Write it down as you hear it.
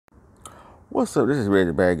What's up? This is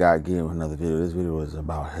Ready Bad Guy again with another video. This video is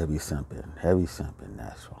about heavy simping. Heavy simping,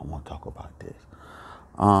 that's what I want to talk about this.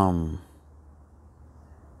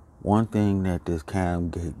 One thing that this Cam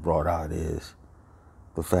Gate brought out is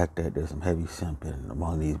the fact that there's some heavy simping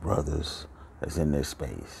among these brothers that's in this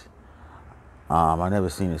space. I never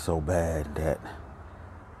seen it so bad that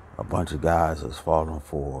a bunch of guys is falling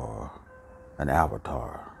for an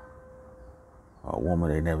avatar, a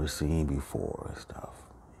woman they never seen before and stuff,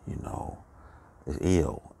 you know. It's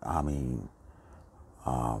ill. I mean,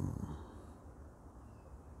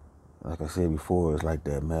 like I said before, it's like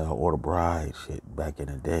that male or the bride shit back in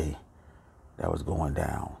the day that was going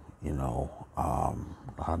down, you know. A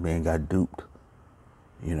lot of men got duped,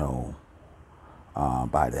 you know,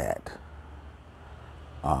 by that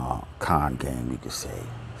con game, you could say,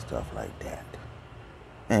 stuff like that.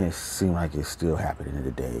 And it seemed like it's still happening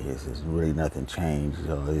today. It's just really nothing changed. You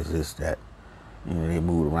know, it's just that, you know, they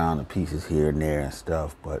moved around the pieces here and there and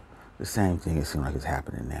stuff, but the same thing, it seems like it's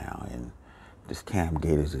happening now. And this Cam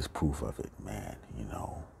Gate is just proof of it, man, you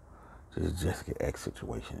know. This Jessica X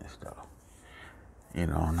situation and stuff. You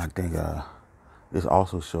know, and I think this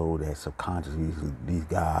also showed that subconsciously these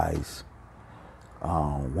guys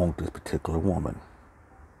want this particular woman,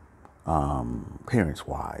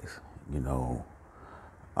 appearance-wise, you know.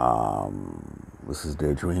 This is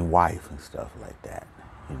their dream wife and stuff like that,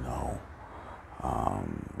 you know.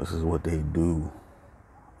 This is what they do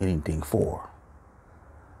anything for,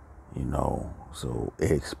 you know. So it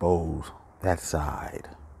exposed that side.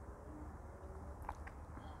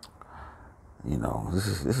 You know, this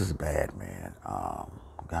is bad, man.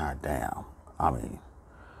 God damn. I mean,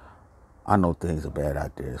 I know things are bad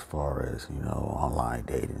out there as far as, you know, online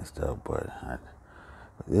dating and stuff, but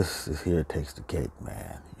this here takes the cake,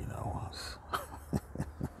 man. You know.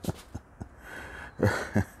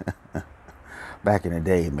 Back in the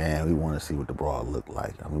day, man, we want to see what the broad looked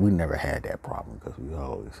like. I mean, we never had that problem because we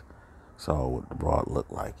always saw what the broad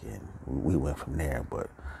looked like, and we went from there. But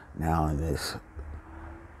now in this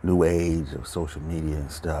new age of social media and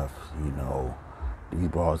stuff, you know, these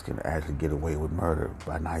broads can actually get away with murder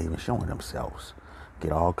by not even showing themselves.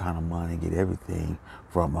 Get all kind of money, get everything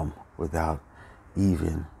from them without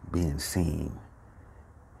even being seen,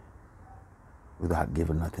 without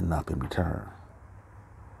giving nothing up in return.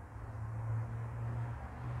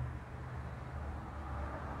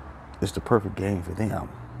 It's the perfect game for them.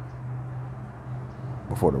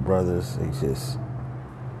 Before the brothers, they just,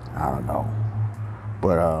 I don't know.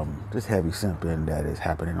 But this heavy simping that is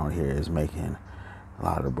happening on here is making a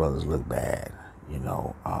lot of the brothers look bad, you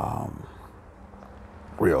know,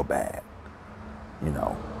 real bad, you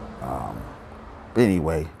know. But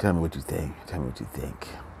anyway, tell me what you think. Tell me what you think.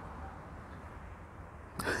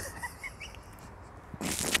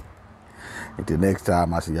 Until next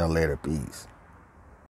time, I'll see y'all later. Peace.